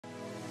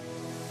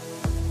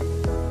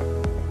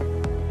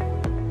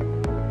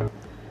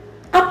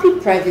Happy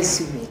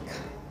Privacy Week.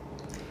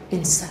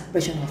 In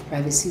celebration of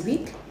Privacy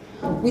Week,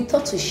 we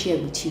thought to share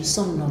with you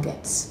some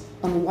nuggets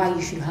on why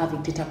you should have a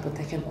data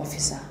protection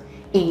officer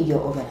in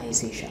your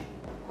organization.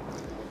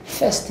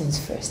 First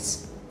things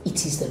first,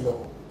 it is the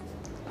law.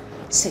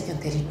 Section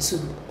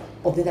 32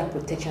 of Data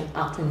Protection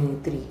Act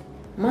 2023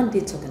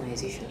 mandates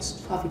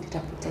organizations to have a data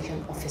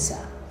protection officer.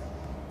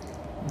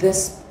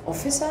 This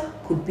officer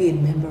could be a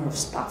member of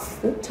staff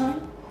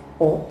full-time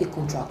or a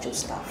contractual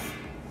staff.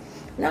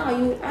 Now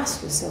you would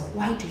ask yourself,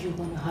 why do you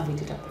want to have a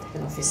data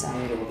protection officer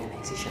in your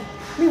organization?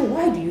 I mean,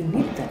 why do you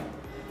need them?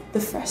 The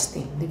first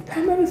thing, the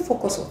primary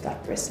focus of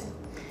that person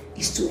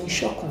is to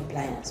ensure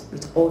compliance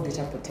with all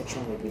data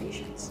protection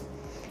regulations.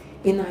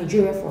 In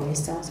Nigeria, for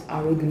instance,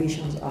 our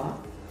regulations are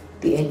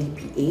the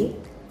NDPA,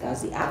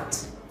 that's the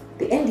Act,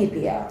 the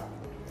NDPR,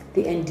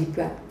 the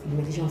NDPR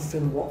Implementation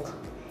Framework,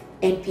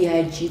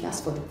 NPIG,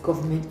 that's for the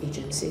government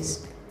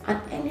agencies,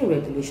 and any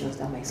regulations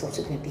that might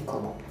subsequently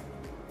come up.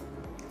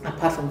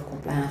 Apart from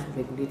compliance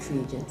with regulatory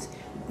agents,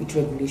 with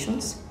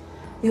regulations,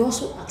 we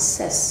also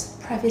assess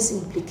privacy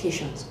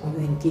implications on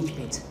your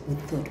engagement with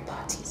third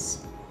parties.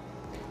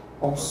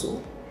 Also,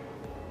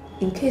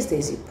 in case there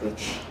is a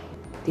breach,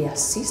 they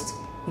assist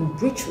in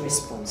breach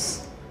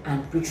response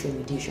and breach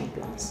remediation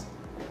plans.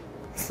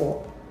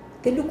 4,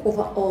 they look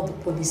over all the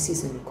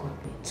policies in the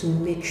company to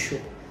make sure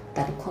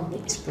that the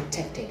company is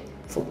protected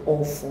from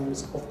all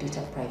forms of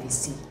data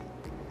privacy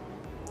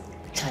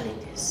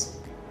challenges.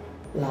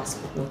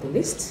 Last but not the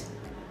least,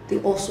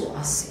 they also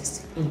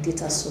assist in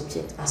data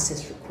subject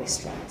access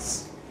request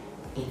rights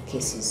in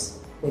cases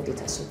where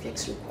data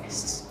subjects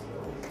request.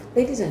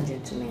 Ladies and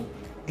gentlemen,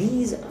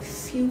 these are a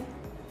few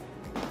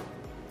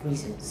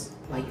reasons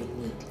why you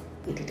need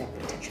a data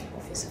protection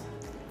officer.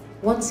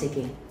 Once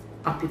again,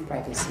 happy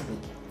Privacy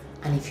Week.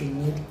 And if you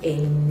need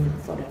any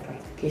further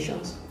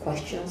clarifications,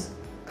 questions,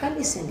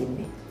 kindly send a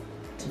mail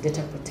to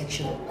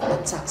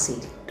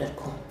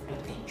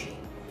dataprotection@taxaid.com.ng.